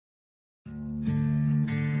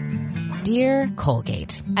Dear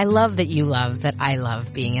Colgate, I love that you love that I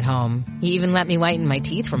love being at home. You even let me whiten my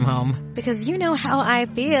teeth from home. Because you know how I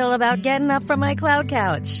feel about getting up from my cloud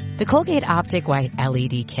couch. The Colgate Optic White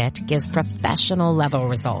LED Kit gives professional level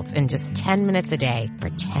results in just 10 minutes a day for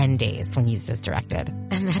 10 days when used as directed.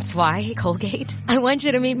 And that's why, Colgate, I want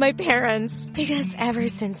you to meet my parents. Because ever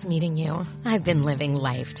since meeting you, I've been living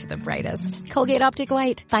life to the brightest. Colgate Optic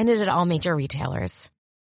White. Find it at all major retailers.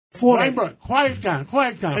 Weinberg, quiet down.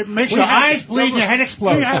 It makes your eyes bleed and your head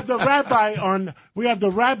explode. We have the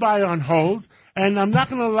rabbi on hold, and I'm not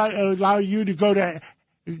going to allow you to go to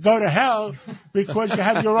hell because you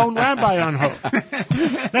have your own rabbi on hold.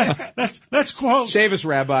 Let's call. Save us,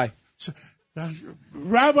 Rabbi.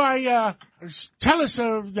 Rabbi, tell us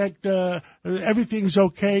that everything's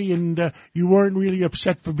okay and you weren't really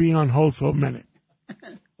upset for being on hold for a minute.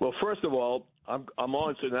 Well, first of all, I'm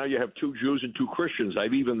on, so now you have 2 Jews and 2 Christians.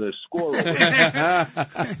 I've even the score over.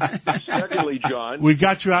 Secondly, John. We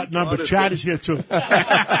got you outnumbered. Chad is here, too.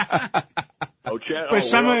 Chad. But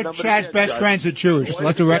some of Chad's best friends are Jewish.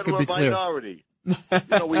 Let the record be clear. Minority.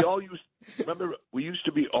 We used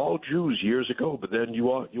to be all Jews years ago, but then you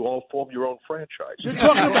all formed your own franchise. You're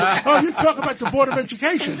talking about the Board of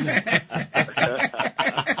Education.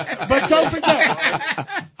 But don't forget,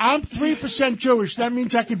 I'm 3% Jewish. That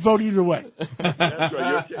means I can vote either way. That's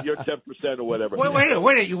right. You're 10% or whatever.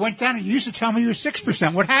 Wait. You went down. You used to tell me you were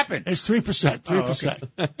 6%. What happened? It's 3%. 3%.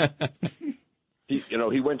 Oh, okay.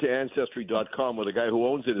 He went to Ancestry.com where the guy who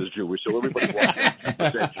owns it is Jewish, so everybody wants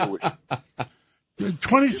 2% Jewish.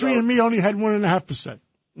 23andMe only had 1.5%.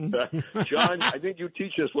 John, I think you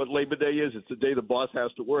teach us what Labor Day is. It's the day the boss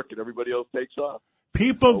has to work and everybody else takes off.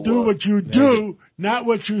 People do what you do, not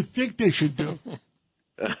what you think they should do.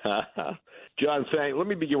 John, let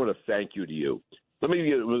me begin with a thank you to you.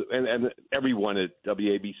 And everyone at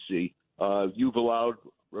WABC. You've allowed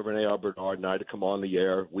Reverend A.R. Bernard and I to come on the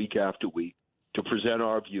air week after week to present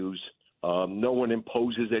our views. No one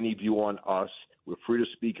imposes any view on us. We're free to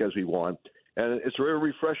speak as we want. And it's very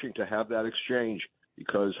refreshing to have that exchange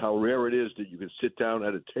because how rare it is that you can sit down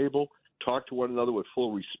at a table, talk to one another with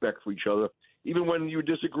full respect for each other, even when you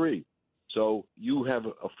disagree. So you have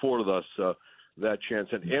afforded us that chance.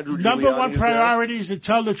 And Andrew Number Giuliani one priority is to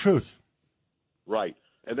tell the truth. Right.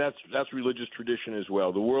 And that's religious tradition as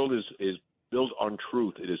well. The world is built on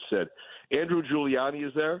truth, it is said. Andrew Giuliani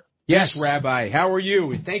is there? Yes, Rabbi. How are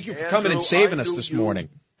you? Thank you for coming and saving us this morning.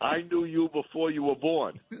 I knew you before you were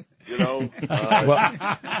born. You know,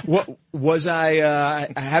 what was I?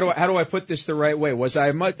 How do I put this the right way? Was I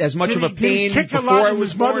as much of a pain before I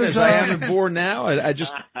was born as I am born now? I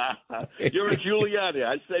just you're a Giuliani.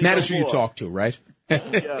 I say that is who you talk to, right?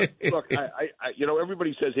 Yeah. Look,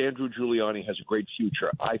 everybody says Andrew Giuliani has a great future.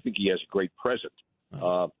 I think he has a great present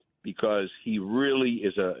because he really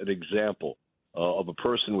is an example of a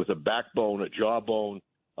person with a backbone, a jawbone.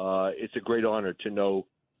 It's a great honor to know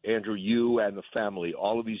Andrew, you and the family,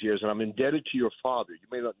 all of these years, and I'm indebted to your father. You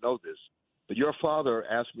may not know this, but your father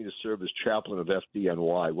asked me to serve as chaplain of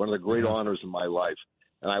FDNY, one of the great honors in my life,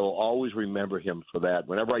 and I will always remember him for that.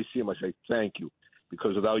 Whenever I see him, I say, thank you,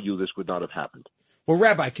 because without you, this would not have happened. Well,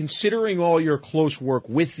 Rabbi, considering all your close work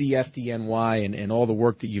with the FDNY and all the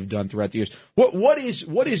work that you've done throughout the years, what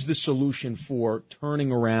is the solution for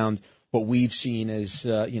turning around what we've seen as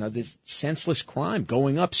this senseless crime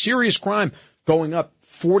going up, serious crime going up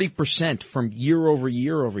 40% from year over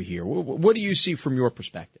year over here? What do you see from your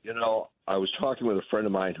perspective? You know, I was talking with a friend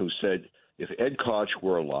of mine who said if Ed Koch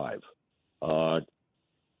were alive,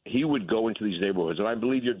 he would go into these neighborhoods, and I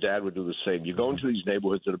believe your dad would do the same. You go into these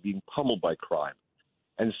neighborhoods that are being pummeled by crime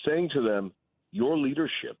and saying to them, your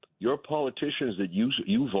leadership, your politicians that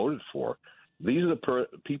you voted for, these are the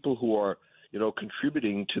people who are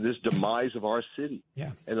contributing to this demise of our city.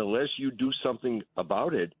 Yeah. And unless you do something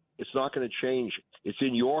about it, it's not going to change. It's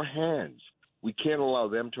in your hands. We can't allow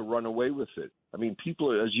them to run away with it. I mean,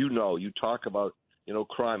 people, as you know, you talk about,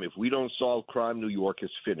 crime. If we don't solve crime, New York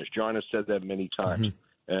is finished. John has said that many times.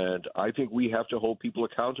 Mm-hmm. And I think we have to hold people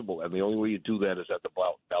accountable. And the only way you do that is at the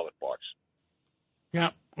ballot box.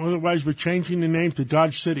 Yeah. Otherwise, we're changing the name to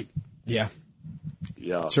Dodge City. Yeah.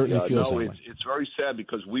 Yeah. It certainly feels that way. It's very sad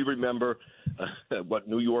because we remember what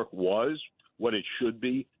New York was, what it should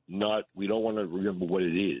be. We don't want to remember what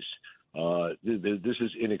it is. This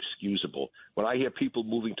is inexcusable. When I hear people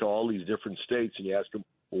moving to all these different states and you ask them,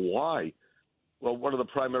 why? Well, one of the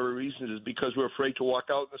primary reasons is because we're afraid to walk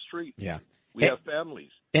out in the street. Yeah. We have families.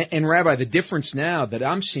 And Rabbi, the difference now that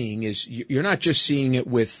I'm seeing is you're not just seeing it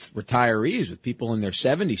with retirees, with people in their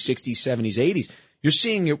 70s, 60s, 70s, 80s. You're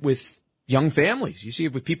seeing it with young families. You see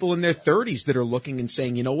it with people in their 30s that are looking and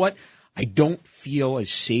saying, you know what? I don't feel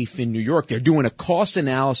as safe in New York. They're doing a cost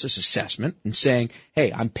analysis assessment and saying,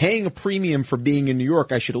 hey, I'm paying a premium for being in New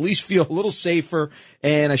York. I should at least feel a little safer,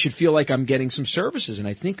 and I should feel like I'm getting some services. And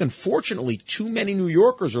I think, unfortunately, too many New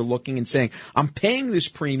Yorkers are looking and saying, I'm paying this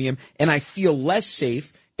premium, and I feel less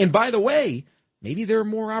safe. And by the way, maybe there are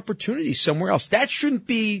more opportunities somewhere else. That shouldn't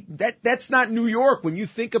be that's not New York. When you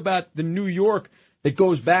think about the New York that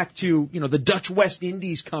goes back to, the Dutch West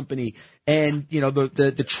Indies Company and,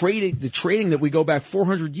 the trading that we go back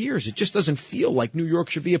 400 years, it just doesn't feel like New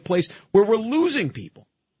York should be a place where we're losing people.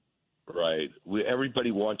 Right.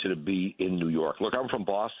 Everybody wanted to be in New York. Look, I'm from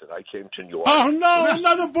Boston. I came to New York. Oh, no,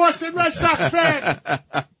 another Boston Red Sox fan.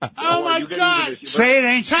 Oh, my God. Say it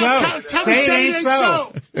ain't so. Say it ain't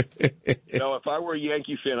so. If I were a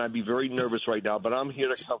Yankee fan, I'd be very nervous right now, but I'm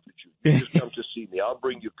here to comfort you. You just come to see me. I'll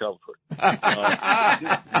bring you comfort.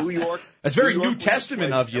 New York. That's very New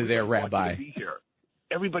Testament of you there, Rabbi.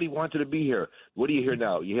 Everybody wanted to be here. What do you hear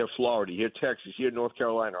now? You hear Florida, you hear Texas, you hear North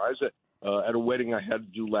Carolina. I was at a wedding I had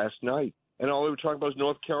to do last night, and all they were talking about was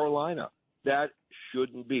North Carolina. That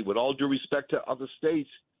shouldn't be. With all due respect to other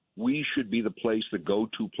states, we should be the place, the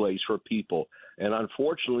go-to place for people. And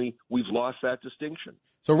unfortunately, we've lost that distinction.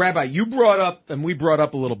 So, Rabbi, you brought up, and we brought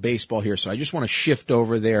up a little baseball here, so I just want to shift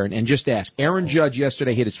over there and just ask. Aaron Judge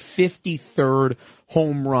yesterday hit his 53rd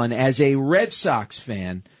home run. As a Red Sox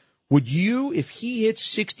fan, would you, if he hits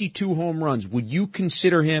 62 home runs, would you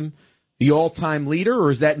consider him the all-time leader,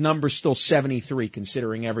 or is that number still 73,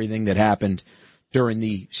 considering everything that happened during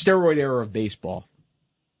the steroid era of baseball?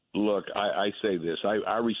 Look, I say this.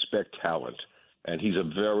 I respect talent, and he's a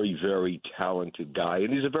very, very talented guy,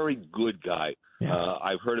 and he's a very good guy. Yeah.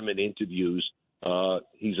 I've heard him in interviews.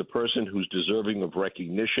 He's a person who's deserving of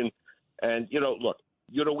recognition. And, look,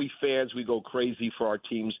 we fans, we go crazy for our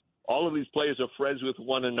teams. All of these players are friends with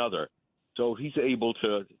one another. So he's able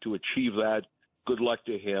to achieve that. Good luck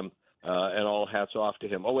to him. And all hats off to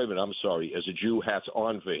him. Oh, wait a minute. I'm sorry. As a Jew, hats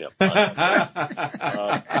on for him. But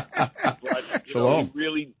Shalom.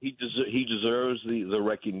 He deserves the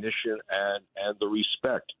recognition and the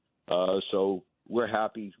respect. So we're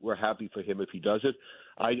happy for him if he does it.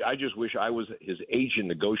 I just wish I was his agent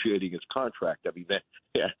negotiating his contract. I mean,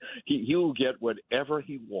 he will get whatever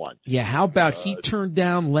he wants. Yeah, how about he turned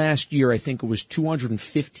down last year, I think it was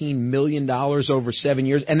 $215 million over 7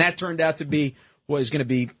 years, and that turned out to be is going to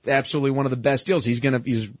be absolutely one of the best deals. He's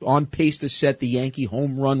on pace to set the Yankee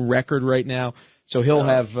home run record right now. So he'll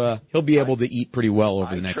be able to eat pretty well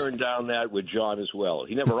over the next. I turned down that with John as well.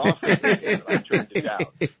 He never offered it. I turned it down.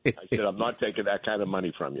 I said, I'm not taking that kind of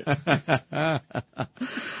money from you.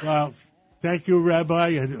 Well, thank you,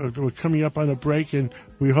 Rabbi. We're coming up on a break, and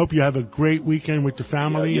we hope you have a great weekend with the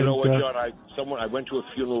family. You know what, John? I went to a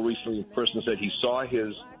funeral recently. A person said he saw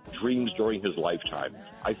his dreams during his lifetime.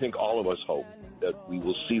 I think all of us hope that we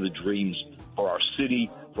will see the dreams for our city,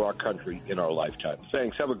 for our country in our lifetime.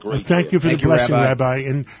 Thanks. Have a great day. Thank you for the blessing, Rabbi.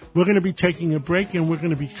 And we're going to be taking a break, and we're going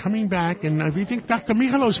to be coming back. And we think Dr.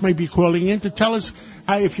 Michalos may be calling in to tell us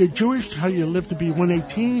if you're Jewish, how you live to be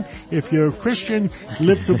 118. If you're a Christian,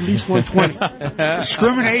 live to at least 120.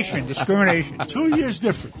 Discrimination. 2 years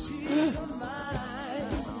difference.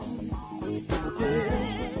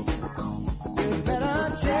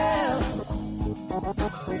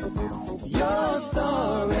 Your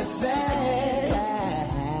story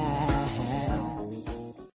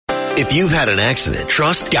If you've had an accident,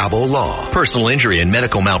 trust Gabo Law. Personal injury and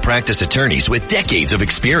medical malpractice attorneys with decades of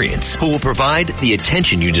experience who will provide the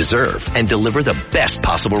attention you deserve and deliver the best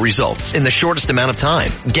possible results in the shortest amount of time.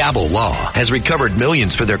 Gabo Law has recovered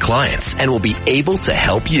millions for their clients and will be able to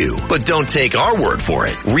help you. But don't take our word for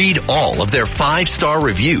it. Read all of their 5-star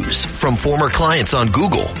reviews from former clients on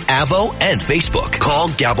Google, Avo, and Facebook. Call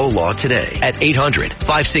Gabo Law today at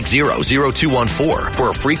 800-560-0214 for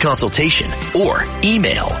a free consultation or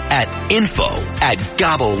email at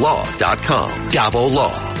info@gabolaw.com. Gabo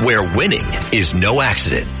Law, where winning is no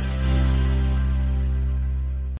accident.